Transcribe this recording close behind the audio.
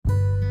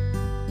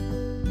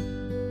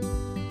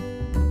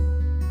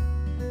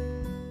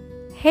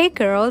Hey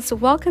girls,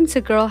 welcome to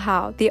Girl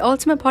How, the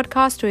ultimate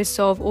podcast to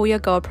solve all your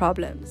girl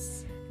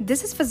problems.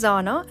 This is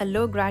Fazana, a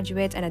law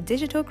graduate and a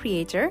digital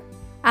creator.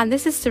 And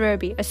this is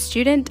Sarobi, a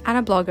student and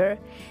a blogger.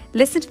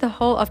 Listen to the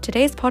whole of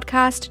today's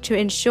podcast to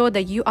ensure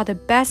that you are the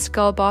best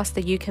girl boss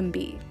that you can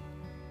be.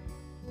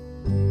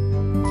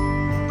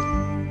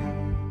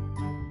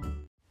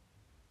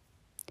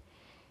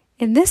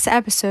 In this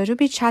episode, we'll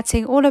be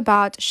chatting all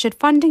about should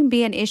funding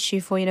be an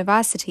issue for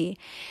university.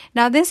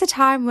 Now, there's a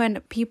time when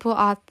people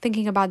are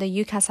thinking about the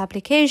UCAS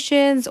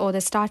applications or they're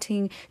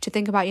starting to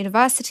think about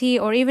university,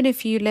 or even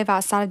if you live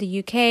outside of the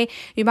UK,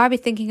 you might be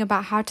thinking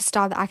about how to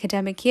start the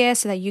academic year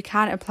so that you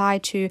can apply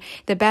to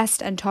the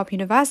best and top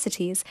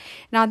universities.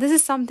 Now, this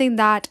is something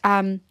that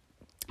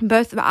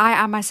both I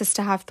and my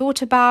sister have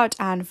thought about,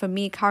 and for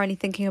me currently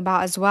thinking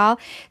about as well.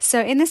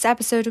 So in this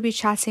episode, we'll be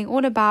chatting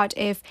all about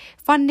if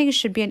funding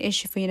should be an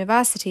issue for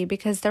university,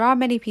 because there are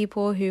many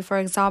people who, for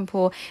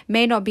example,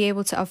 may not be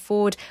able to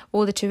afford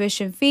all the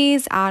tuition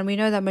fees, and we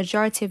know that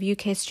majority of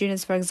UK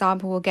students, for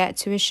example, will get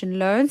tuition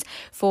loans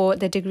for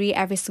the degree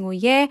every single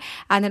year,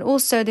 and then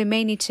also they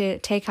may need to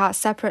take out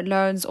separate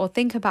loans or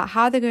think about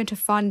how they're going to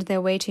fund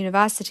their way to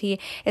university,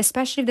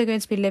 especially if they're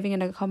going to be living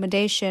in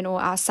accommodation or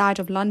outside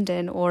of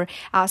London or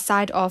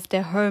outside of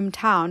their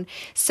hometown.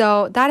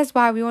 So that is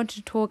why we want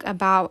to talk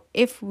about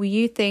if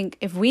we think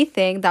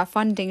that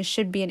funding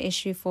should be an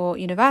issue for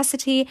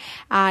university,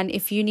 and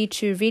if you need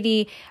to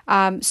really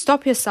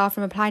stop yourself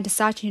from applying to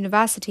certain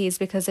universities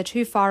because they're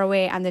too far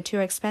away and they're too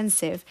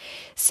expensive.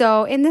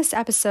 So in this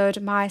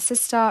episode, my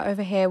sister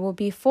over here will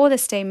be for the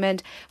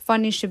statement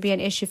funding should be an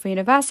issue for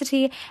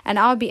university, and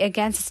I'll be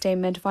against the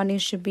statement funding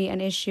should be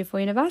an issue for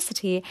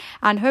university.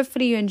 And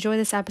hopefully you enjoy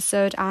this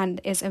episode and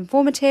it's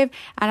informative.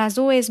 And as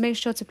always, make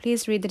sure to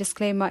please read the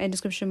disclaimer in the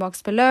description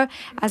box below,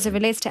 as it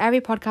relates to every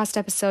podcast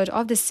episode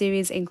of this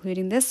series,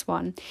 including this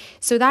one.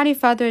 So without any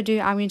further ado,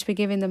 I'm going to be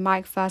giving the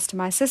mic first to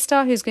my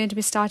sister, who's going to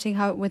be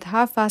starting with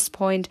her first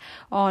point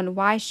on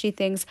why she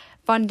thinks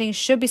funding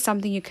should be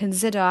something you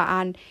consider,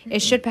 and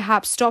it should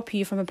perhaps stop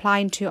you from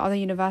applying to other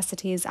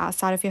universities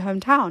outside of your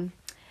hometown.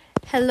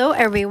 Hello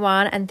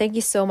everyone, and thank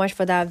you so much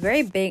for that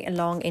very big and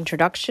long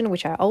introduction,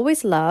 which I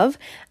always love.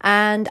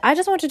 And I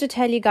just wanted to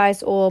tell you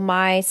guys all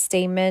my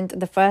statement,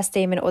 the first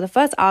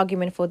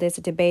argument for this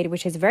debate,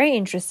 which is very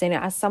interesting.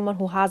 As someone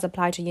who has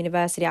applied to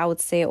university, I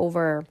would say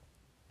over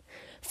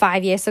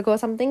 5 years ago or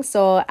something.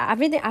 So I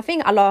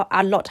think a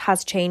lot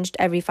has changed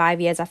every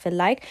 5 years, I feel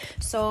like.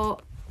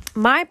 So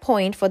my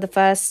point for the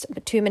first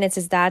 2 minutes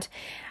is that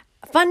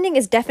funding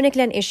is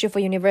definitely an issue for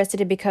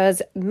university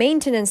because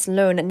maintenance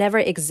loan never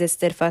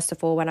existed. First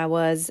of all, when I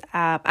was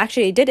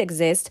actually it did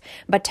exist,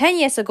 but 10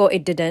 years ago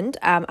it didn't,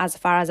 as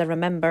far as I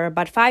remember,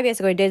 but 5 years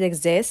ago it did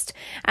exist.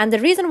 And the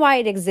reason why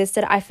it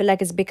existed, I feel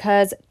like, is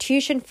because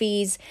tuition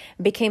fees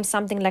became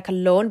something like a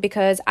loan.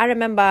 Because I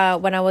remember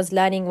when I was in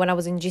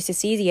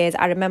GCSE years,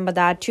 I remember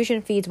that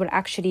tuition fees were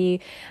actually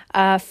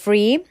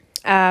free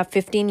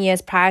 15 years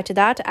prior to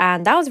that,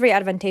 and that was very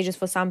advantageous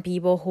for some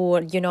people who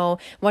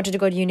wanted to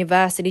go to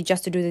university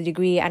just to do the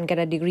degree and get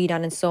a degree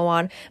done and so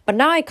on. But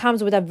now it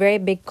comes with a very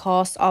big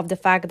cost of the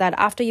fact that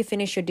after you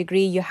finish your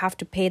degree, you have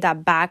to pay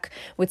that back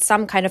with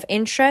some kind of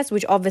interest,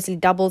 which obviously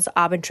doubles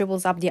up and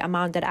triples up the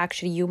amount that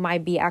actually you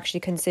might be actually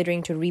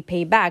considering to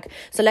repay back.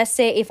 So let's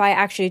say if I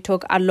actually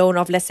took a loan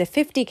of, let's say,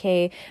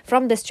 50k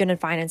from the Student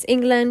Finance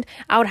England,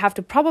 I would have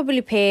to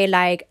probably pay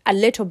like a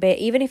little bit,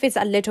 even if it's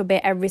a little bit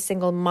every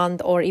single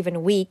month or even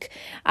week.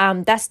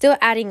 That's still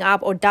adding up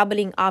or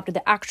doubling up to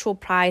the actual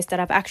price that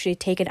I've actually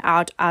taken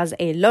out as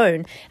a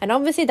loan. And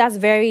obviously that's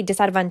very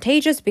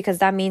disadvantageous, because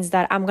that means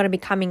that I'm going to be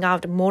coming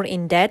out more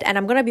in debt, and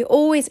I'm going to be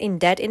always in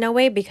debt in a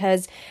way,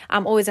 because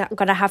I'm always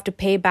going to have to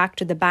pay back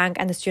to the bank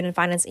and the Student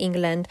Finance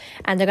England,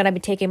 and they're going to be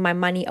taking my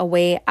money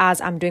away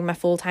as I'm doing my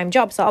full-time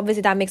job. So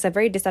obviously that makes a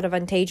very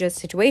disadvantageous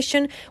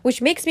situation,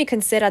 which makes me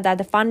consider that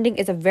the funding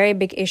is a very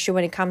big issue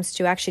when it comes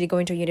to actually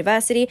going to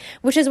university,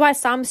 which is why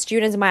some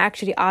students might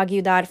actually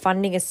argue that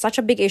funding is such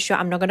a big issue,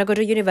 I'm not going to go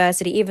to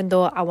university even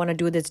though I want to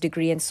do this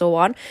degree and so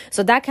on.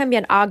 So that can be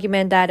an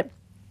argument that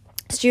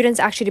students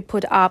actually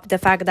put up, the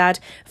fact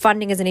that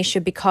funding is an issue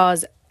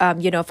because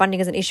funding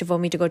is an issue for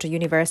me to go to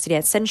university,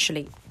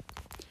 essentially.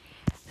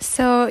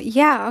 So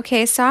yeah,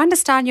 okay, so I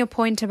understand your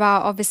point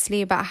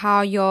about how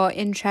your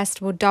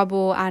interest will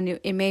double and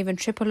it may even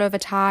triple over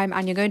time,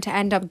 and you're going to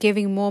end up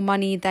giving more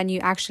money than you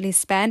actually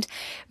spent.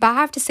 But I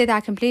have to say that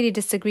I completely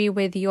disagree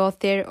with your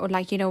theory, or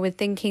with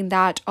thinking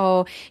that,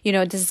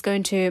 this is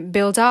going to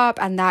build up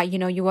and that,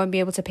 you won't be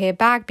able to pay it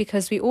back,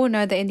 because we all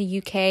know that in the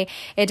UK,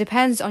 it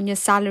depends on your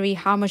salary,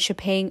 how much you're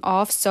paying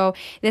off. So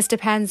this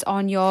depends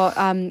on your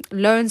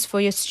loans for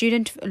your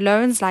student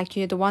loans, like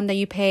the one that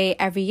you pay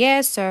every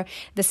year. So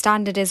the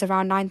standard is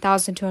around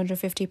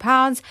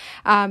 £9,250,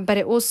 but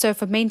it also,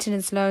 for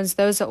maintenance loans,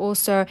 those are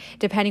also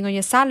depending on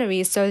your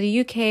salary. So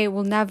the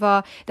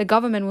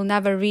government will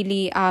never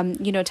really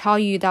tell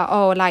you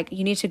that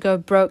you need to go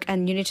broke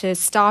and you need to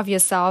starve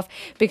yourself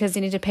because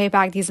you need to pay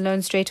back these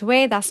loans straight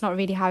away. That's not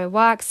really how it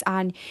works,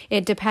 and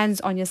it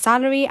depends on your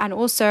salary. And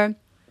also,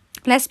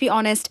 let's be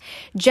honest,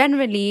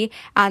 generally,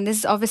 and this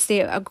is obviously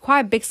a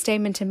quite big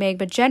statement to make,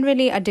 but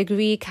generally a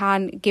degree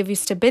can give you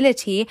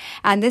stability,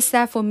 and this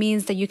therefore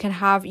means that you can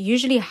have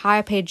usually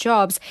higher paid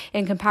jobs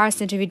in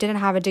comparison to if you didn't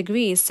have a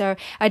degree. So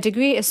a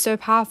degree is so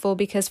powerful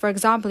because, for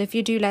example, if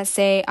you do, let's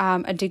say,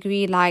 a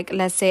degree like,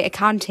 let's say,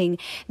 accounting,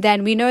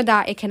 then we know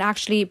that it can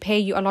actually pay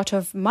you a lot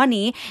of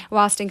money,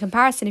 whilst in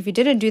comparison, if you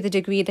didn't do the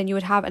degree, then you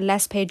would have a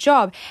less paid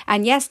job.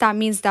 And yes, that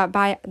means that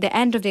by the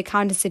end of the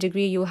accountancy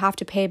degree, you will have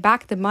to pay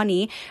back the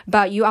money,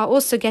 but you are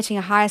also getting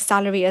a higher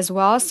salary as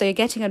well. So you're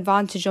getting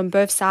advantage on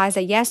both sides,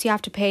 that yes, you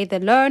have to pay the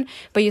loan,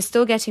 but you're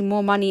still getting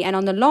more money. And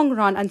on the long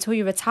run, until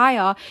you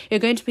retire, you're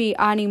going to be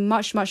earning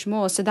much, much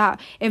more. So that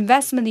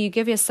investment that you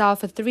give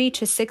yourself for 3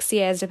 to 6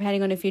 years,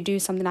 depending on if you do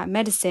something like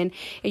medicine,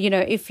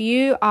 if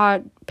you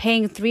are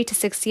paying 3 to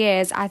 6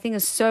 years, I think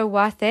is so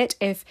worth it.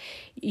 If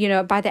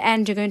by the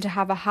end you're going to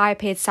have a high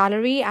paid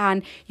salary,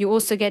 and you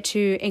also get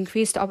to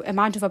increase the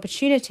amount of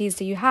opportunities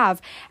that you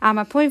have. And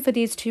my point for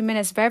these 2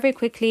 minutes very, very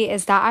quickly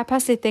is that I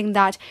personally think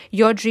that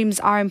your dreams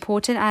are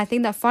important, and I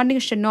think that funding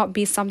should not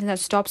be something that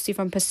stops you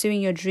from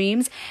pursuing your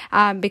dreams,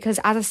 because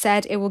as I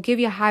said, it will give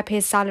you a high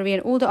paid salary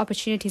and all the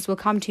opportunities will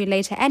come to you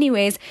later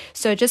anyways.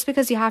 So just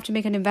because you have to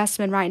make an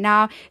investment right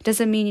now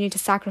doesn't mean you need to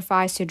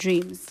sacrifice your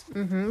dreams.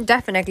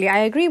 Definitely, I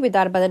agree with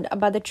that,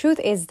 but the truth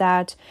is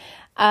that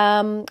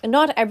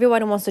not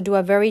everyone wants to do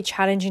a very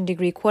challenging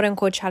degree, quote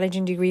unquote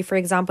challenging degree. For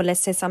example, let's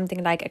say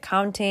something like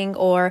accounting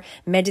or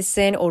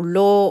medicine or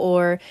law,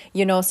 or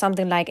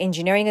something like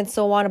engineering and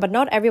so on. But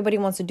not everybody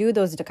wants to do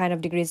those kind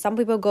of degrees. Some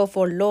people go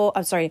for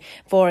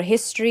for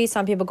history.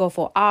 Some people go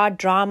for art,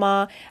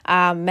 drama,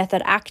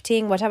 method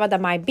acting, whatever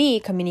that might be,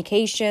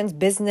 communications,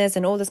 business,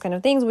 and all those kind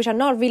of things, which are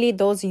not really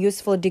those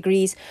useful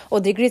degrees, or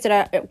degrees that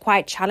are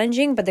quite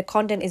challenging, but the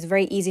content is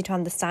very easy to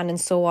understand and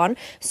so on.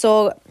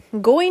 So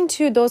going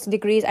to those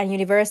degrees and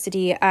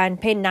university and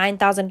pay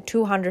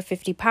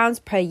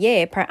 £9,250 per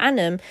year per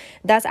annum,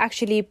 that's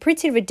actually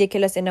pretty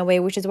ridiculous in a way,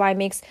 which is why it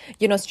makes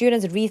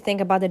students rethink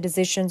about their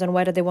decisions on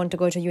whether they want to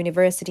go to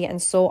university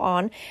and so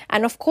on.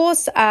 And of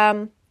course,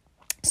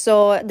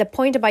 so the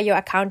point about your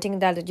accounting,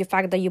 that the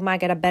fact that you might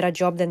get a better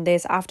job than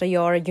this after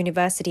your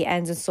university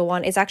ends and so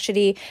on, is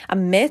actually a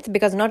myth,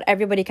 because not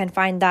everybody can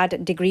find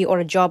that degree or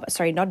a job,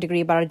 not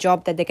degree, but a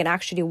job that they can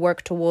actually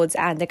work towards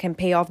and they can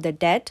pay off the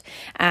debt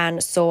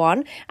and so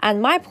on.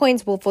 And my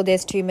points for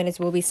this 2 minutes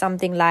will be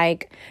something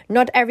like,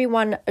 not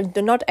everyone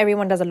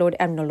does a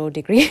low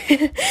degree.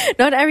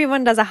 Not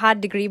everyone does a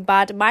hard degree,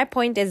 but my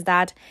point is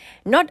that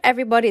not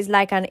everybody is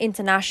like an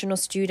international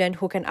student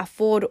who can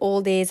afford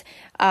all these,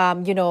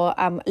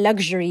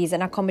 luxuries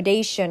and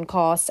accommodation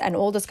costs and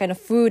all those kind of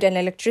food and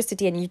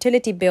electricity and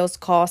utility bills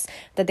costs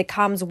that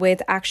comes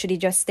with actually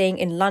just staying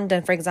in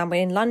London. For example,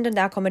 in London,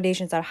 the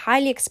accommodations are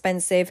highly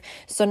expensive.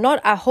 So not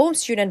a home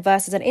student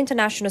versus an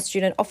international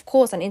student. Of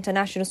course, an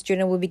international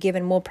student will be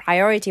given more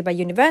priority by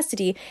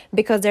university,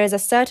 because there is a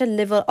certain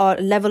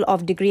level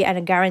of degree and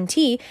a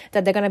guarantee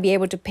that they're going to be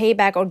able to pay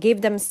back, or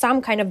give them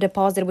some kind of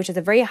deposit, which is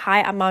a very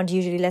high amount,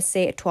 usually let's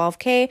say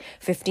 12k,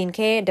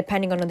 15k,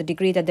 depending on the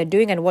degree that they're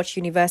doing and what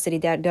university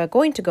they're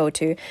going to go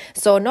to.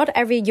 So not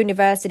every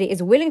university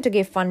is willing to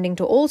give funding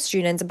to all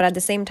students, but at the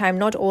same time,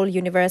 not all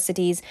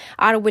universities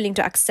are willing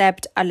to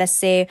accept, let's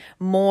say,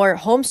 more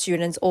home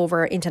students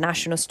over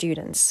international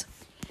students.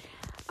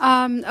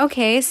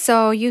 Okay,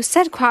 so you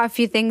said quite a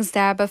few things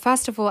there, but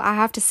first of all, I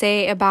have to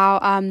say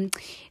about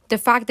the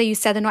fact that you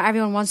said that not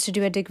everyone wants to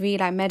do a degree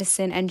like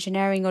medicine,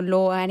 engineering, or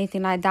law, or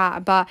anything like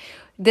that, but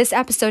this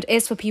episode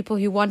is for people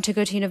who want to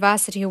go to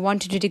university, who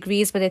want to do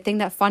degrees, but they think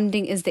that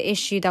funding is the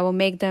issue that will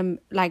make them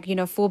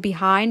fall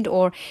behind,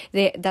 or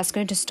that's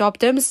going to stop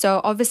them. So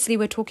obviously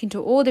we're talking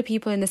to all the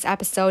people in this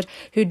episode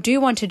who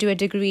do want to do a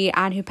degree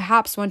and who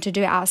perhaps want to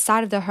do it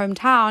outside of their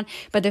hometown,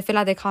 but they feel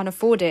like they can't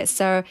afford it.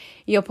 So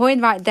your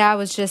point right there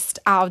was just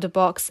out of the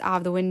box, out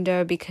of the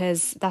window,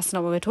 because that's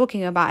not what we're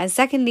talking about. And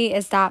secondly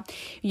is that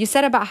you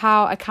said about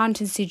how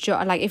accountancy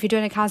job, like if you do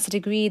an accountancy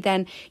degree,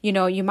 then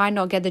you might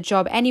not get the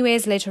job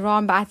anyways later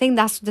on. But I think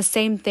that's the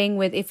same thing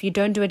with if you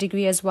don't do a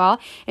degree as well.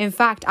 In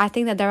fact, I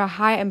think that there are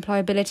higher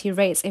employability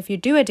rates if you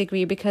do a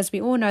degree, because we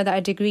all know that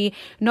a degree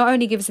not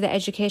only gives you the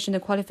education, the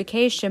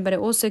qualification, but it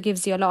also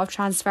gives you a lot of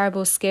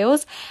transferable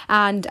skills.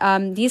 And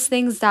these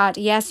things that,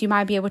 yes, you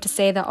might be able to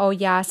say that, oh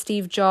yeah,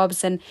 Steve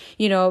Jobs and,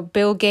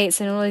 Bill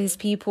Gates and all of these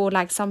people,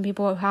 like some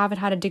people who haven't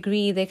had a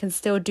degree, they can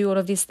still do all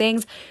of these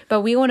things. But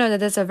we all know that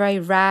there's a very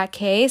rare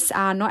case,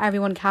 and not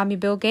everyone can be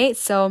Bill Gates.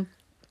 So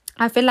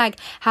I feel like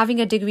having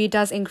a degree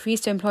does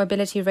increase the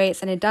employability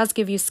rates, and it does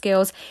give you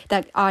skills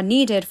that are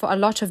needed for a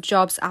lot of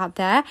jobs out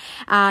there,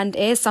 and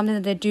it is something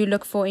that they do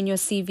look for in your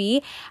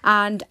CV.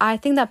 And I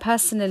think that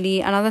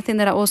personally, another thing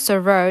that I also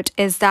wrote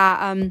is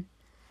that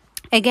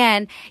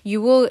again,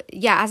 you will,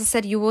 as I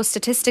said, you will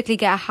statistically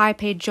get a high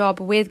paid job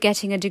with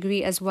getting a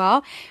degree as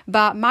well.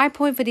 But my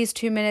point for these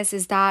 2 minutes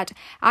is that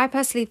I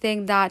personally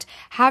think that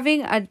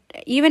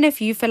even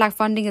if you feel like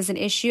funding is an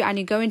issue and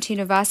you go into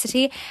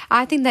university,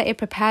 I think that it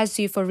prepares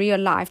you for real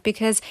life,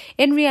 because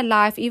in real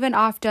life, even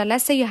after,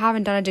 let's say you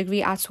haven't done a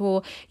degree at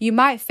all, you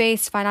might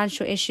face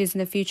financial issues in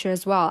the future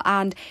as well.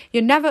 And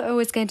you're never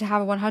always going to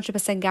have a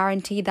 100%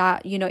 guarantee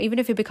that, even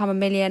if you become a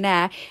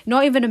millionaire,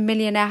 not even a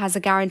millionaire has a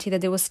guarantee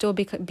that they will still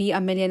be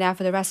a millionaire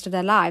for the rest of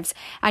their lives.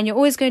 And you're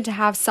always going to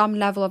have some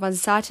level of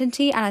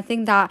uncertainty. And I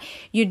think that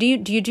you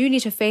do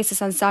need to face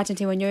this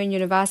uncertainty when you're in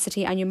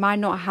university, and you might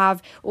not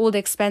have all the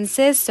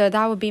expenses. So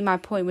that would be my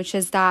point, which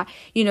is that,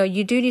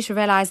 you do need to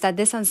realize that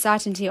this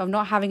uncertainty of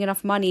not having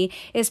enough money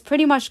is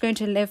pretty much going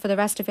to live for the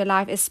rest of your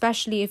life,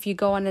 especially if you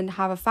go on and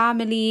have a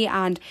family,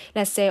 and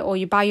let's say, or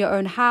you buy your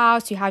own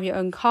house, you have your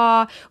own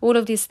car, all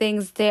of these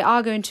things, they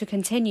are going to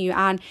continue,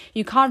 and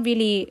you can't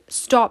really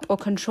stop or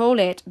control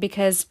it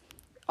because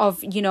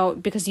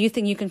you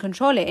think you can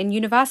control it. In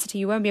university,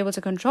 you won't be able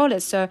to control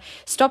it. So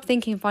stop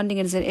thinking funding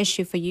is an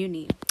issue for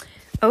uni.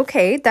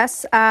 Okay,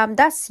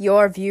 that's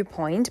your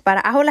viewpoint,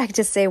 but I would like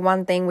to say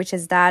one thing, which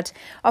is that,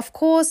 of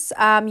course,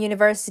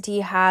 university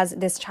has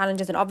these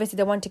challenges, and obviously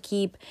they want to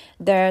keep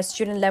their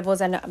student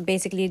levels, and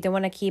basically they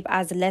want to keep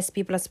as less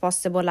people as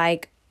possible.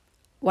 Like,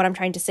 what I'm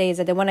trying to say is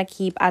that they want to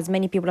keep as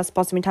many people as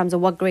possible in terms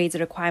of what grades,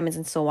 requirements,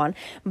 and so on.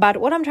 But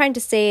what I'm trying to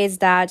say is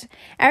that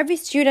every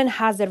student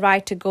has the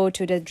right to go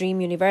to the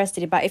dream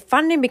university. But if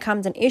funding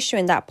becomes an issue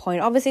in that point,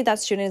 obviously that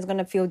student is going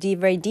to feel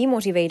very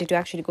demotivated to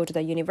actually go to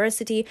the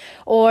university,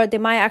 or they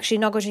might actually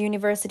not go to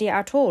university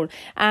at all.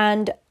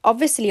 And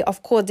obviously,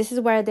 of course, this is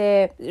where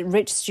the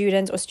rich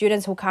students or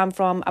students who come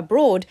from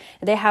abroad,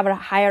 they have a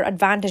higher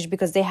advantage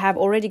because they have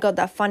already got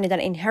that funding, that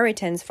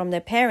inheritance from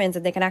their parents,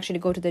 that they can actually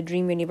go to the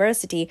dream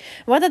university.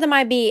 Whether there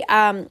might be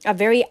a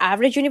very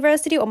average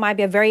university or might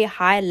be a very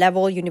high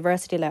level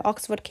university like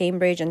Oxford,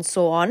 Cambridge, and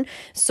so on.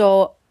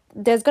 So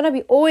there's going to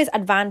be always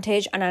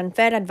advantage and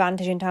unfair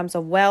advantage in terms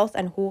of wealth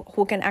and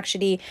who can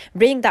actually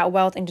bring that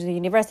wealth into the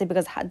university,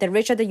 because the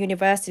richer the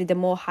university, the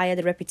more higher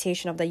the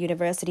reputation of the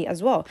university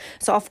as well.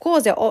 So of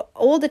course, they're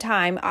all the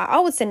time, I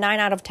would say 9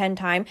 out of 10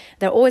 times,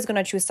 they're always going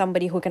to choose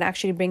somebody who can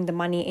actually bring the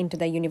money into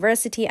the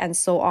university and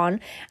so on.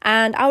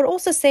 And I would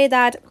also say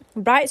that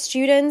bright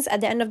students,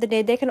 at the end of the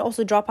day, they can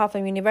also drop out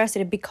from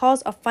university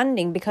because of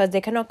funding, because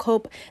they cannot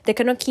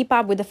keep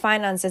up with the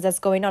finances that's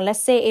going on.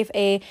 Let's say if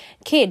a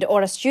kid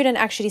or a student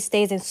actually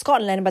stays in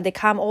Scotland, but they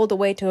come all the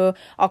way to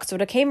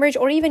Oxford or Cambridge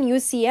or even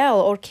UCL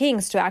or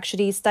King's to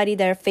actually study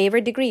their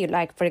favorite degree,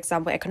 like for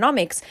example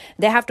economics,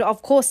 they have to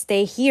of course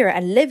stay here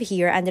and live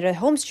here, and they're a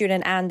home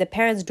student and the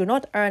parents do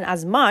not earn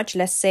as much.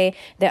 Let's say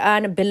they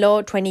earn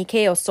below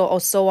 20k or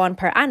so on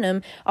per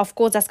annum. Of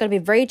course, that's going to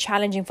be very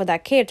challenging for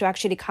that kid to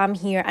actually come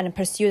here and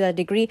pursue that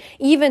degree,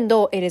 even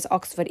though it is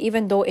Oxford,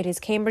 even though it is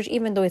Cambridge,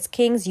 even though it's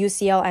King's,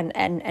 UCL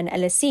and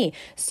LSE.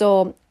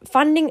 So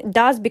funding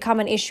does become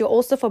an issue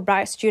also for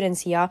bright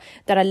students here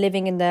that are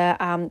living in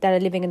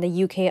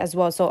the UK as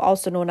well, so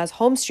also known as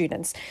home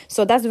students.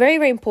 So that's very,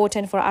 very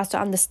important for us to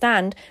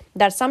understand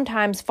that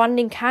sometimes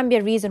funding can be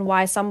a reason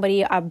why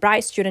a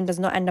bright student does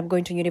not end up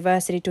going to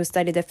university to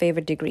study their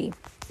favorite degree.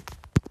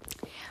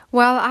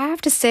 Well, I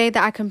have to say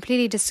that I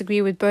completely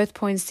disagree with both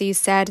points that you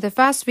said. The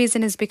first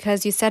reason is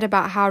because you said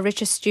about how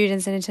richer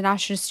students and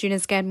international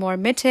students get more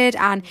admitted.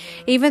 And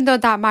even though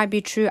that might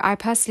be true, I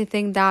personally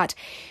think that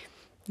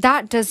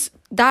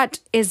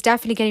is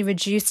definitely getting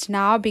reduced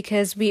now,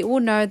 because we all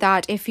know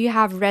that if you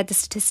have read the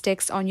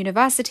statistics on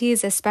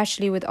universities,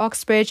 especially with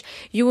Oxbridge,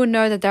 you will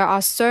know that there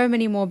are so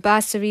many more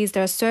bursaries,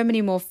 there are so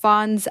many more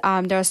funds,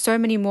 there are so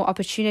many more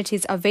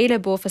opportunities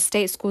available for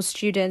state school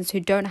students who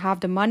don't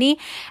have the money.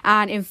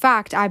 And in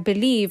fact, I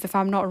believe, if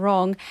I'm not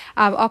wrong,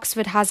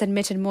 Oxford has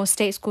admitted more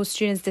state school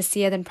students this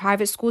year than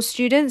private school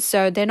students.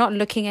 So they're not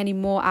looking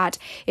anymore at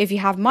if you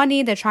have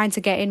money, they're trying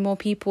to get in more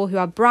people who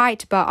are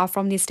bright but are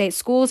from these state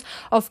schools.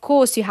 Of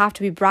course, you have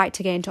to be bright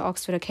to get into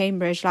Oxford or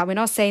Cambridge. Like, we're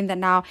not saying that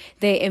now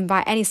they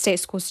invite any state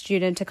school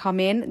student to come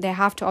in. They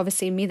have to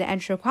obviously meet the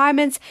entry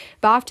requirements,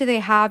 but after they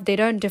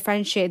don't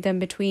differentiate them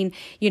between,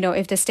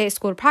 if the state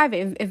school or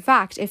private. In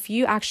fact, if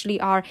you actually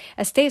are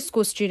a state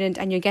school student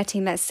and you're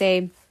getting, let's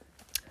say,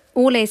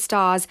 all A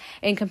stars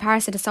in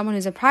comparison to someone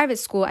who's in private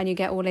school and you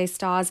get all A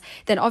stars,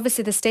 then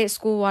obviously the state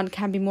school one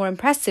can be more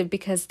impressive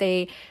because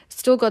they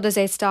still got those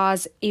A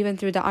stars even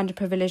through the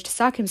underprivileged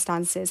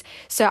circumstances.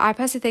 So I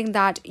personally think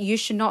that you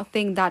should not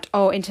think that,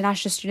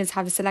 international students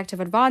have a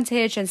selective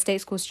advantage and state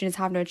school students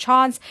have no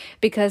chance,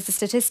 because the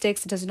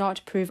statistics does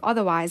not prove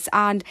otherwise.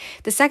 And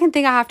the second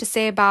thing I have to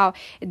say about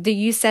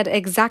you said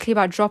exactly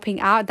about dropping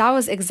out, that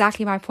was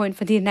exactly my point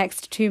for the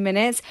next 2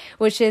 minutes,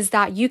 which is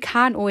that you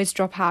can always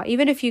drop out.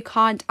 Even if you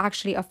can't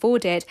actually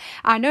afford it.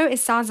 I know it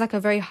sounds like a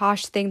very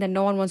harsh thing that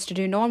no one wants to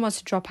do. No one wants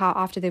to drop out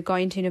after they've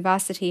got into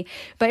university.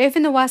 But if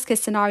in the worst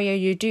case scenario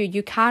you do,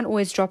 you can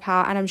always drop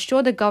out. And I'm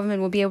sure the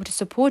government will be able to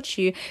support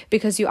you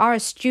because you are a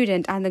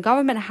student, and the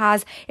government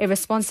has a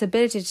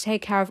responsibility to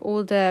take care of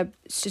all the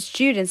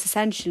students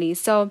essentially.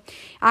 So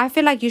I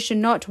feel like you should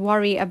not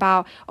worry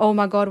about, oh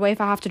my god, what if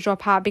I have to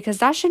drop out, because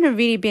that shouldn't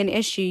really be an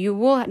issue. You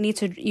will need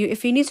to,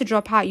 if you need to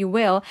drop out, you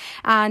will.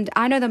 And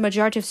I know the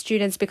majority of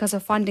students, because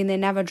of funding, they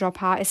never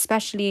drop out,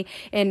 especially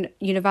in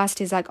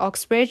universities like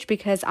Oxbridge,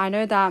 because I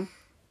know that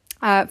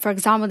for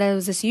example, there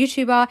was this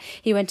YouTuber,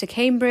 he went to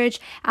Cambridge,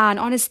 and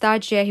on his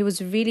third year, he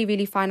was really,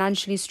 really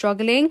financially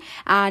struggling.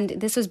 And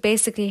this was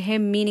basically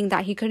him, meaning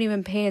that he couldn't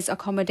even pay his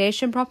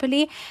accommodation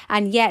properly.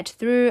 And yet,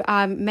 through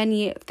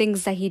many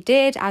things that he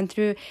did, and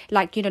through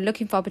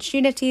looking for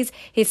opportunities,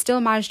 he still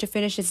managed to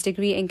finish his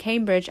degree in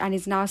Cambridge, and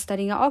he's now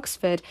studying at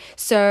Oxford.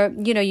 So,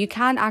 you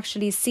can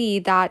actually see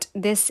that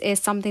this is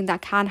something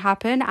that can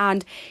happen.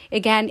 And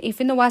again,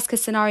 if in the worst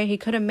case scenario, he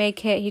couldn't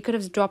make it, he could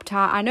have dropped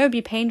out. I know it'd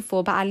be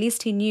painful, but at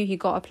least he knew he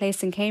got a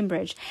place in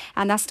Cambridge,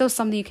 and that's still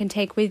something you can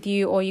take with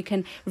you, or you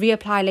can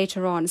reapply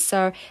later on.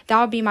 So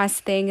that would be my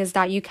thing, is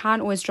that you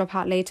can always drop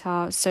out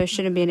later, so it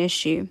shouldn't be an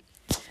issue.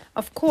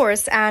 Of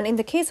course. And in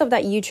the case of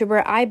that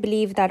YouTuber, I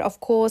believe that,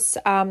 of course,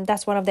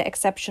 that's one of the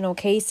exceptional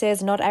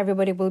cases. Not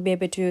everybody will be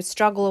able to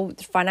struggle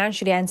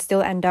financially and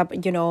still end up,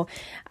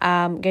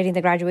 getting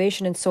the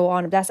graduation and so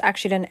on. That's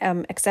actually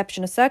an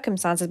exceptional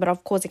circumstances. But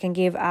of course, it can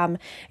give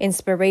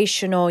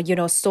inspirational,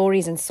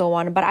 stories and so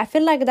on. But I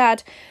feel like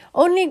that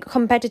only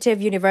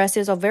competitive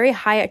universities or very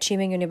high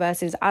achieving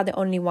universities are the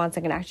only ones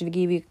that can actually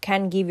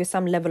give you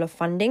some level of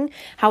funding.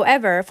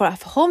 However, for a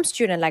home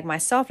student like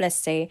myself, let's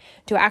say,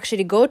 to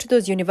actually go to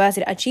those universities,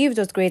 achieve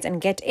those grades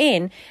and get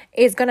in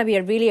is going to be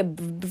a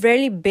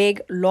really big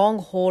long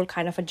haul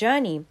kind of a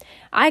journey.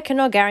 I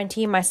cannot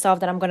guarantee myself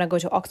that I'm going to go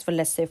to Oxford,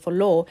 let's say, for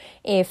law,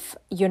 if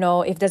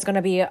there's going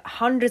to be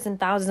hundreds and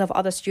thousands of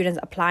other students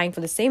applying for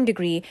the same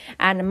degree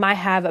and might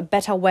have a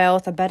better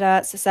wealth, a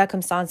better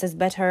circumstances,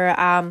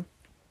 better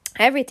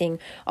everything.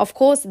 Of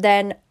course,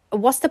 then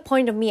what's the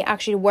point of me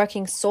actually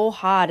working so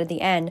hard at the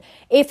end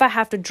if I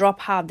have to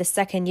drop out the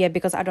second year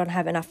because I don't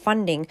have enough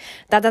funding?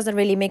 That doesn't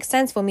really make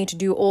sense for me to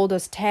do all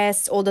those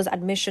tests, all those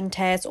admission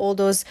tests, all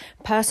those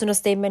personal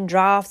statement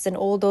drafts, and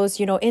all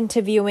those,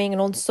 interviewing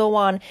and so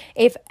on,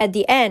 if at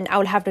the end I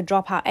will have to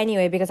drop out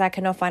anyway because I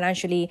cannot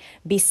financially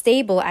be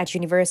stable at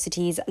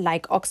universities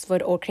like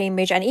Oxford or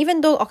Cambridge. And even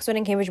though Oxford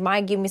and Cambridge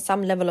might give me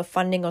some level of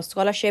funding or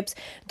scholarships,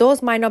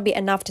 those might not be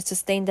enough to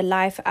sustain the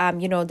life,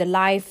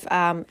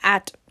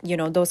 at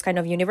those kind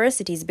of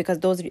universities, because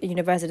those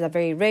universities are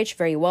very rich,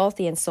 very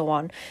wealthy, and so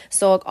on.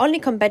 So only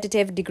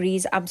competitive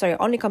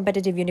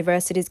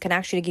universities can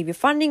actually give you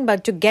funding,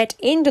 but to get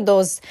into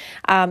those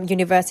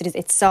universities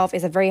itself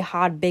is a very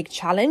hard, big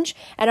challenge.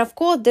 And of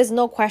course, there's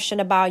no question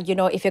about,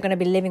 if you're going to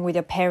be living with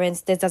your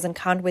parents, this doesn't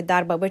count with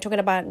that, but we're talking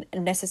about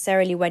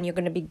necessarily when you're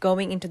going to be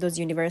going into those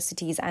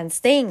universities and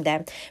staying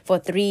there for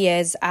 3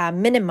 years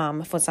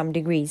minimum for some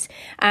degrees.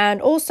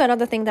 And also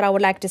another thing that I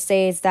would like to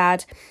say is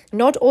that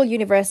not all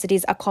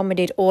universities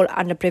accommodate all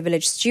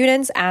underprivileged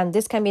students, and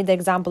this can be the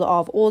example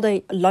of all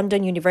the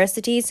London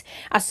universities.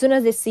 As soon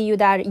as they see you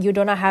that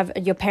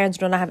your parents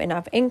don't have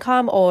enough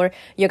income, or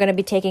you're going to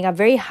be taking a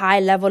very high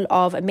level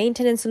of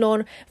maintenance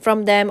loan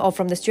from them or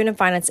from the Student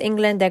Finance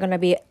England, they're going to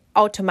be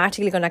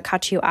automatically going to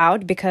cut you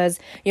out because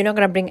you're not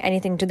going to bring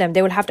anything to them.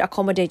 They will have to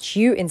accommodate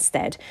you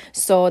instead.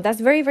 So that's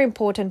a very, very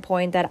important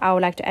point that I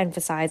would like to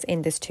emphasize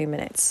in this 2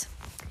 minutes.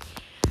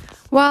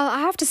 Well, I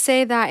have to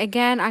say that,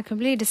 again, I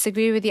completely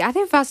disagree with you. I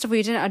think, first of all,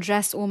 you didn't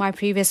address all my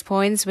previous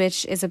points,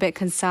 which is a bit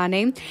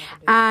concerning.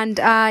 And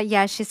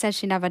she said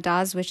she never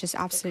does, which is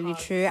absolutely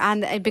true.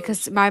 And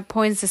because my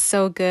points are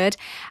so good,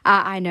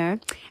 I know.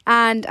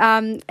 And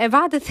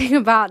about the thing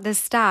about the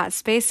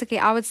stats, basically,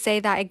 I would say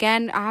that,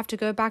 again, I have to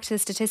go back to the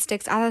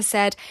statistics. As I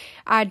said,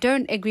 I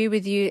don't agree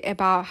with you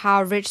about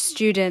how rich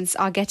students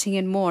are getting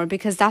in more,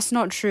 because that's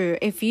not true.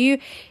 If you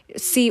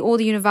see all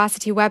the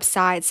university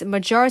websites,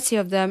 majority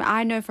of them,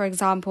 I know, for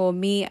example,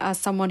 me as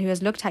someone who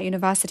has looked at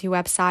university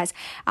websites,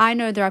 I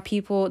know there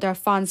are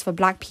funds for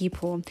Black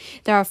people,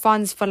 there are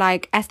funds for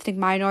ethnic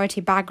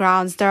minority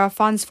backgrounds, there are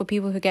funds for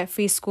people who get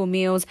free school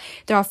meals,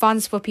 there are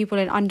funds for people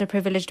in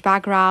underprivileged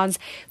backgrounds,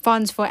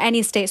 funds for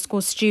any state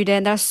school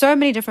student. There are so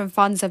many different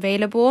funds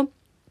available.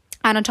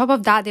 And on top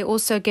of that, they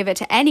also give it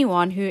to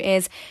anyone who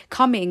is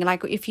coming.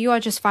 If you are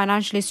just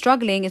financially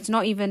struggling, it's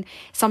not even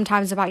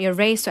sometimes about your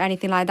race or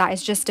anything like that.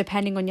 It's just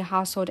depending on your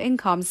household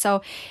income.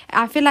 So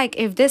I feel like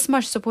if this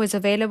much support is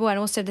available, and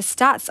also the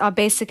stats are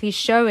basically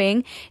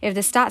showing,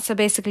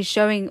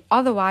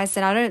 otherwise,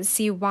 then I don't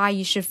see why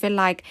you should feel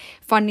like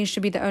funding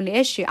should be the only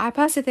issue. I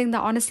personally think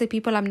that, honestly,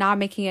 people are now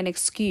making an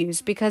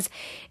excuse because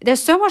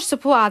there's so much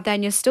support out there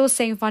and you're still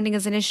saying funding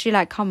is an issue.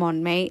 Come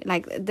on, mate.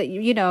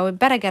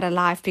 Better get a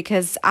life,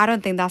 because I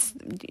don't think that's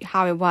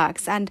how it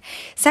works. And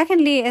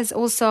secondly is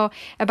also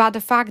about the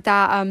fact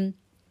that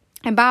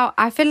about,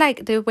 I feel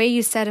like the way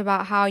you said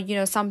about how,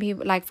 some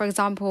people, like for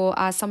example,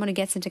 someone who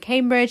gets into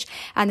Cambridge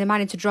and they might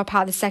need to drop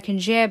out the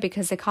second year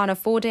because they can't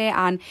afford it,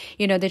 and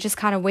they just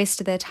kind of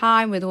wasted their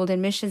time with all the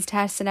admissions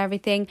tests and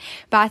everything.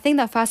 But I think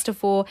that first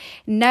of all,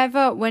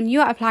 never, when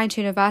you're applying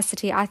to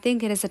university, I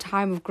think it is a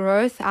time of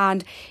growth,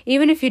 and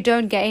even if you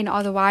don't get in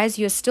otherwise,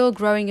 you're still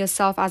growing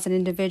yourself as an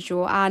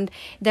individual. And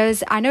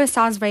I know it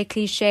sounds very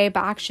cliche,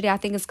 but actually I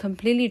think it's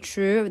completely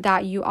true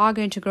that you are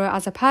going to grow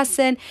as a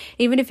person.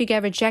 Even if you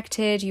get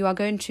rejected, you are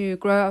going to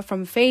grow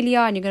from failure,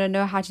 and you're going to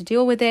know how to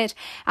deal with it.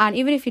 And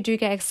even if you do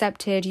get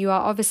accepted, you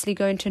are obviously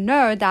going to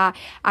know that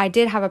I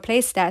did have a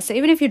place there. So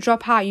even if you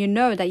drop out, you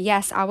know that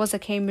yes, I was a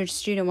Cambridge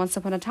student once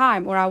upon a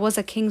time, or I was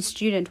a King's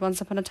student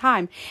once upon a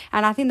time.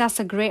 And I think that's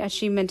a great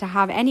achievement to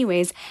have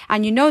anyways.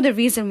 And the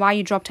reason why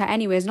you dropped out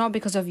anyways, not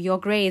because of your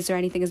grades or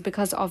anything, is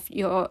because of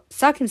your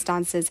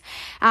circumstances.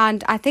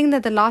 And I think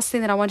that the last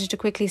thing that I wanted to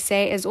quickly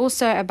say is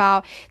also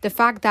about the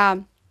fact that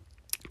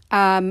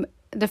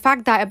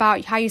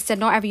about how you said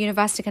not every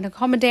university can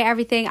accommodate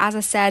everything. As I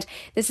said,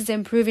 this is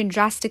improving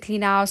drastically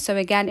now. So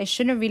again, it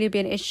shouldn't really be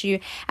an issue.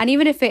 And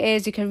even if it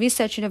is, you can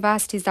research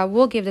universities that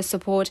will give the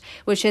support,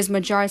 which is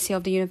majority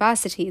of the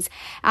universities.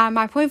 And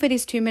my point for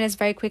these 2 minutes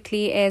very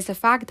quickly is the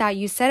fact that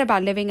you said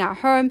about living at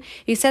home.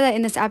 You said that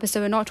in this episode,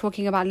 we're not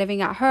talking about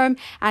living at home,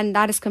 and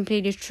that is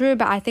completely true.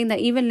 But I think that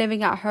even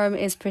living at home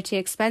is pretty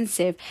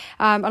expensive.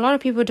 A lot of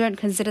people don't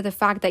consider the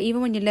fact that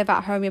even when you live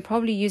at home, you're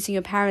probably using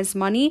your parents'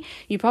 money.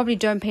 You probably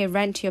don't pay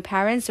rent to your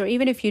parents, or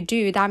even if you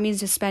do, that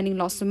means you're spending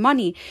lots of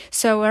money.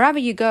 So wherever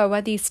you go,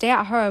 whether you stay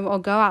at home or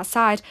go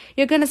outside,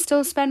 you're going to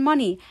still spend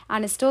money,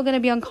 and it's still going to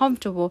be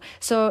uncomfortable.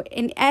 So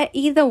in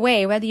either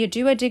way, whether you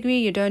do a degree,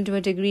 you don't do a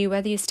degree,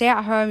 whether you stay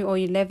at home or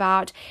you live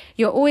out,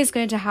 you're always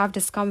going to have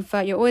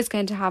discomfort, you're always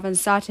going to have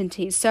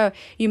uncertainty. So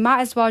you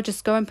might as well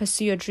just go and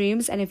pursue your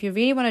dreams, and if you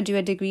really want to do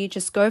a degree,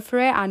 just go for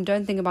it and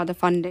don't think about the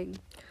funding.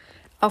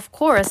 Of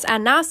course.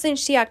 And now, since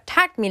she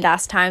attacked me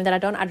last time that I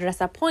don't address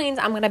her points,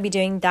 I'm going to be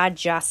doing that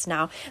just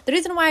now. The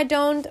reason why I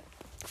don't,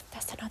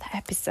 that's another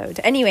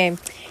episode. Anyway,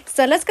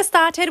 so let's get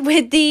started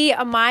with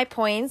my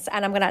points,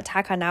 and I'm going to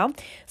attack her now.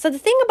 So the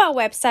thing about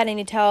website, and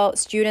you tell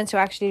students to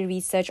actually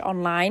research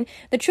online,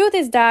 the truth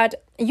is that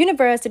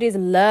universities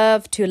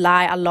love to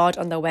lie a lot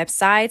on their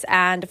websites.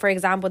 And for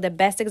example, the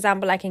best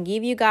example I can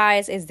give you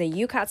guys is the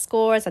UCAT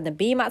scores and the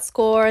BMAT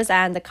scores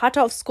and the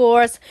cutoff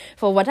scores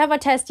for whatever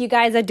test you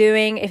guys are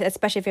doing.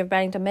 Especially if you're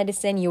planning to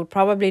medicine, you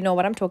probably know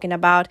what I'm talking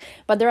about.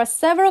 But there are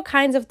several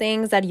kinds of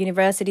things that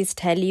universities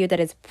tell you that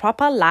is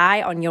proper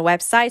lie on your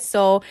website.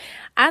 So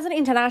as an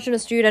international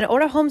student or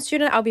a home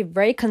student, I'll be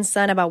very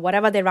concerned about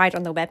whatever they write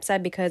on the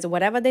website, because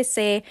whatever they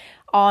say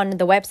on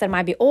the website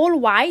might be all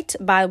white,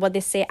 but what they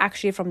say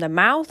actually from the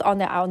mouth on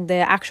the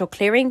actual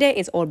clearing day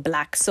is all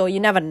black. So you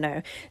never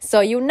know.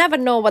 So you never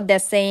know what they're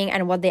saying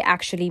and what they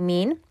actually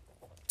mean.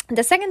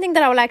 The second thing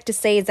that I would like to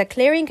say is that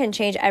clearing can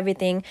change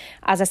everything.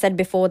 As I said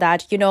before,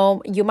 that,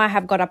 you might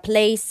have got a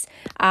place,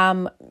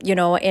 in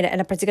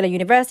a particular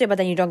university, but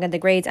then you don't get the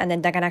grades, and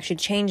then that can actually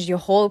change your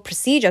whole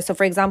procedure. So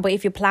for example,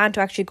 if you plan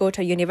to actually go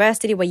to a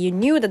university where you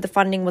knew that the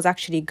funding was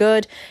actually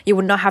good, you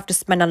would not have to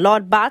spend a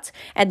lot,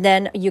 and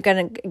then you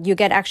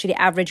get actually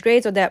average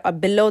grades, or they're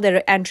below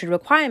their entry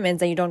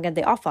requirements, and you don't get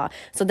the offer.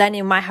 So then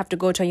you might have to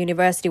go to a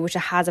university which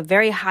has a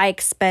very high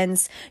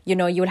expense. You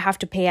would have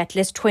to pay at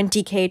least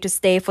 20K to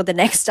stay for the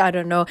next, I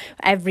don't know,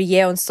 every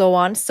year and so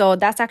on. So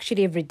that's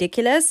actually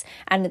ridiculous,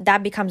 and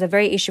that becomes a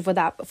very issue for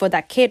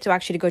that kid to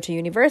actually go to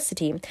university.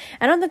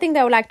 Another thing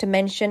that I would like to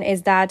mention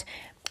is that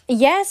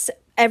yes,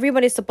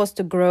 everybody's supposed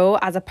to grow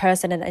as a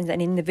person and as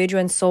an individual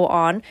and so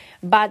on,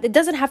 but it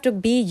doesn't have to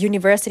be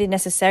university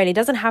necessarily. It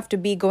doesn't have to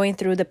be going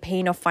through the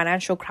pain of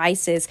financial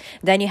crisis.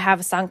 Then you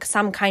have some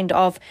kind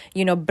of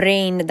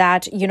brain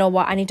that,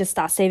 I need to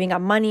start saving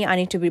up money, I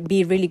need to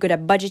be really good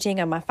at budgeting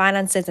and my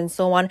finances and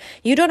so on.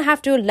 You don't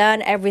have to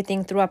learn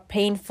everything through a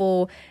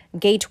painful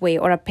gateway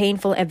or a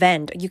painful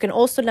event. You can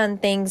also learn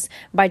things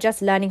by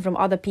just learning from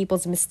other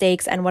people's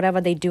mistakes and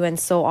whatever they do and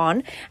so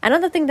on.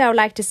 Another thing that I would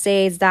like to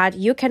say is that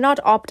you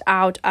cannot opt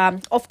out.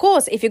 Of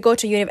course, if you go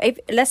to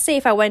let's say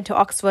if I went to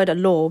Oxford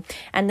Law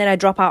and then I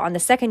drop out on the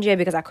second year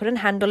because I couldn't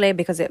handle it,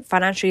 because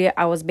financially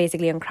I was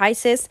basically in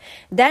crisis,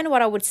 then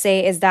what I would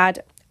say is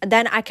that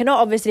then I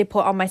cannot obviously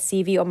put on my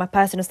CV or my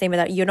personal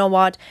statement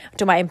that,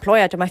 to my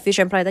employer, to my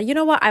future employer,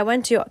 that, I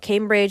went to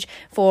Cambridge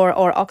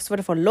or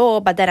Oxford for law,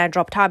 but then I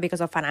dropped out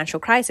because of financial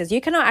crisis. You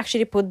cannot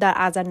actually put that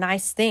as a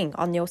nice thing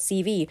on your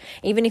CV,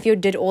 even if you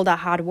did all that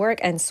hard work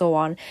and so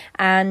on.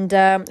 And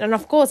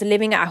of course,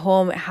 living at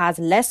home has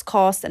less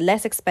cost,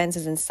 less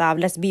expenses and stuff.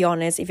 Let's be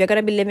honest. If you're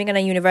going to be living in a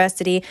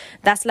university,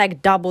 that's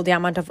like double the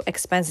amount of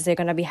expenses you're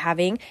going to be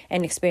having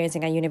and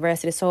experiencing at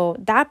university. So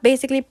that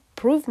basically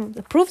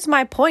proves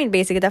my point,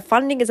 basically, that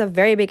funding is a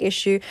very big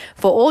issue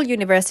for all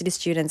university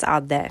students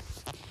out there.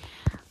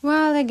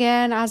 Well,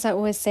 again, as I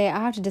always say, I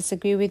have to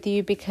disagree with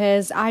you,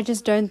 because I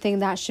just don't think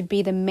that should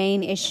be the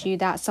main issue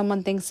that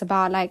someone thinks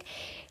about.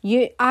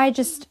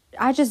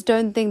 I just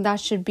don't think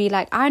that should be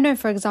like, I know,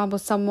 for example,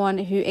 someone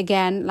who,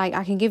 again, like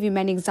I can give you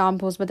many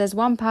examples, but there's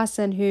one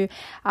person who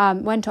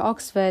went to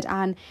Oxford,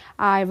 and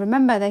I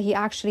remember that he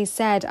actually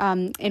said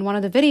in one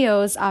of the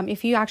videos,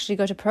 if you actually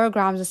go to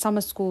programs or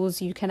summer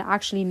schools, you can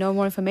actually know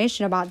more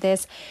information about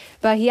this.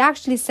 But he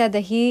actually said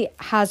that he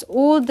has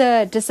all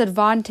the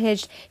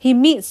disadvantaged, he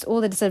meets all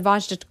the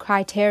disadvantaged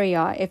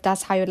criteria, if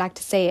that's how you'd like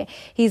to say it.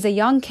 He's a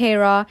young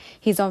carer,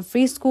 he's on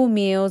free school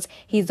meals,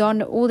 he's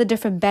on all the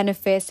different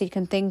benefits that you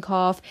can think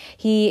of.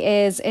 He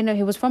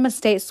was from a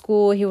state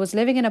school, he was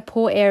living in a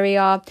poor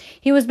area,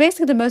 he was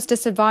basically the most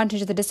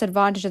disadvantaged of the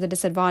disadvantaged of the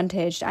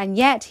disadvantaged, and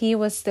yet he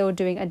was still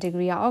doing a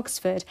degree at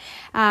Oxford.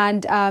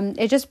 And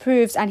it just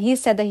proves, and he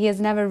said that he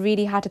has never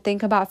really had to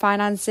think about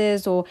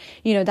finances, or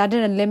that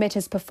didn't limit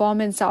his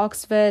performance at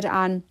Oxford,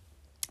 and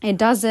it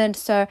doesn't.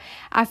 So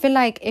I feel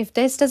like if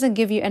this doesn't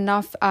give you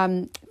enough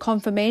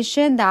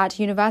confirmation that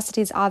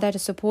universities are there to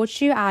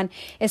support you, and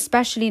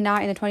especially now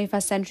in the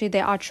 21st century, they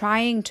are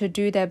trying to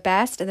do their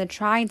best, and they're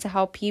trying to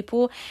help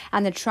people,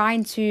 and they're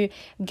trying to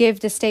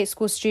give the state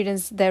school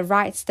students their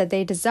rights that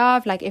they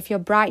deserve. Like, if you're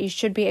bright, you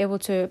should be able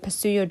to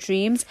pursue your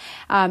dreams,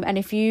 and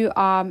if you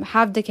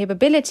have the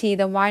capability,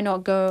 then why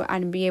not go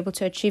and be able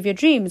to achieve your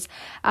dreams?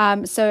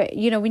 So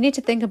we need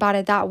to think about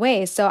it that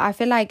way. So I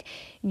feel like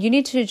you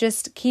need to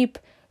just keep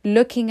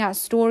looking at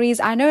stories.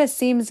 I know it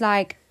seems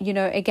like,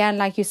 again,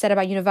 like you said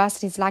about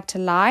universities like to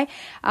lie.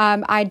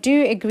 I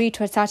do agree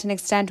to a certain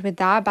extent with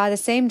that, but at the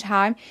same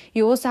time,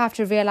 you also have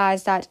to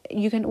realize that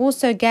you can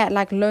also get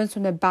like loans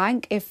from the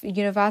bank if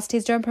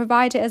universities don't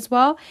provide it as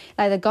well.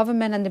 Like, the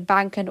government and the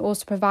bank can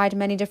also provide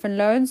many different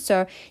loans.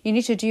 So you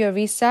need to do your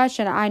research,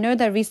 and I know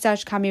that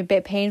research can be a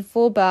bit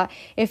painful, but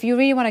if you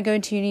really want to go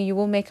into uni, you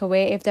will make a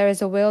way. If there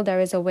is a will,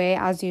 there is a way,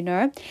 as you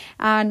know.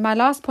 And my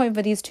last point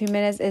for these 2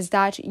 minutes is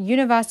that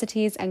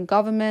universities and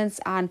governments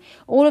and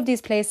all of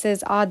these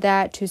places are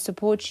there to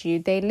support you.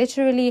 They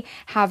literally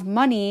have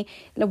money.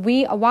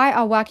 Why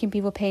are working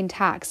people paying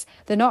tax?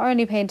 They're not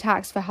only paying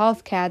tax for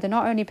healthcare, they're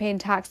not only paying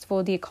tax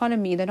for the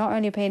economy, they're not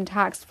only paying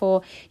tax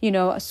for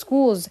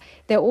schools,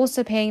 they're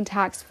also paying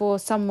tax for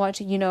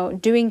somewhat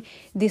doing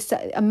these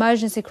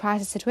emergency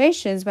crisis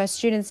situations where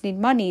students need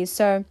money.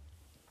 So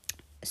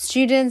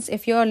students,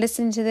 if you're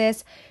listening to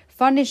this,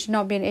 funding should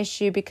not be an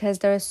issue, because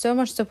there is so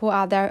much support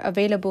out there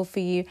available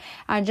for you.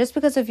 And just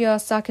because of your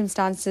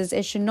circumstances,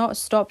 it should not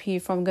stop you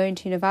from going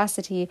to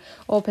university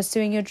or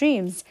pursuing your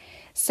dreams.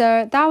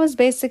 So that was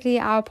basically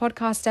our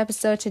podcast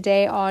episode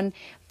today on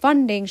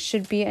funding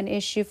should be an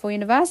issue for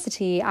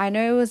university. I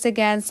know it was,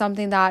 again,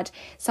 something that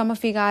some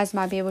of you guys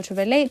might be able to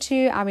relate to,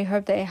 and we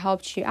hope that it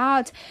helped you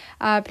out.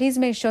 Please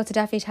make sure to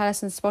definitely tell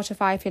us on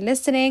Spotify if you're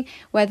listening,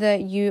 what are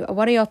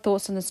your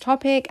thoughts on this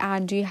topic,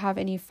 and do you have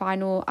any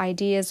final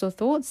ideas or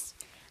thoughts?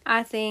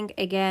 I think,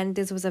 again,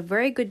 this was a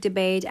very good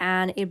debate,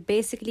 and it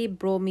basically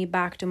brought me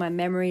back to my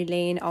memory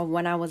lane of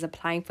when I was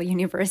applying for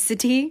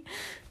university.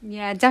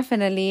 Yeah,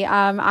 definitely.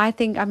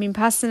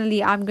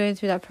 Personally, I'm going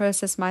through that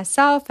process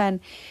myself, and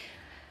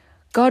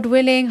God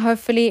willing,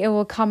 hopefully it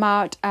will come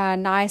out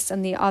nice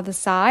on the other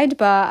side.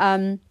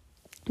 But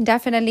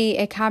definitely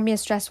it can be a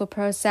stressful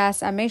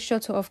process, and make sure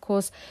to, of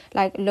course,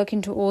 look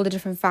into all the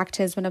different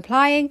factors when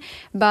applying.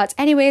 But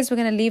anyways, we're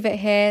going to leave it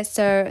here.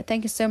 So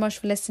thank you so much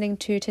for listening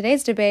to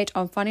today's debate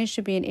on funding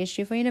should be an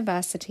issue for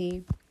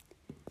university.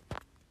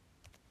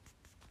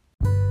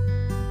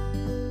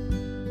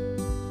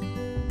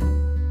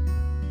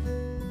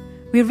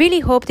 We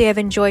really hope they have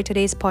enjoyed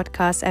today's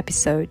podcast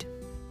episode.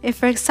 If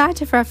you're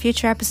excited for our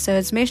future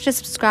episodes, make sure to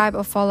subscribe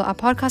or follow our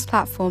podcast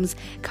platforms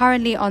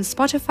currently on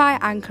Spotify,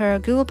 Anchor,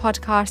 Google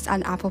Podcasts,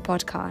 and Apple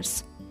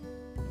Podcasts.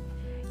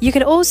 You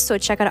can also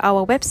check out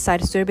our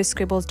website,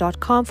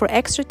 surabiscribbles.com, for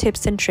extra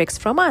tips and tricks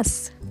from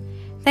us.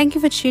 Thank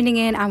you for tuning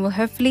in, and we'll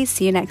hopefully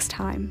see you next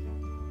time.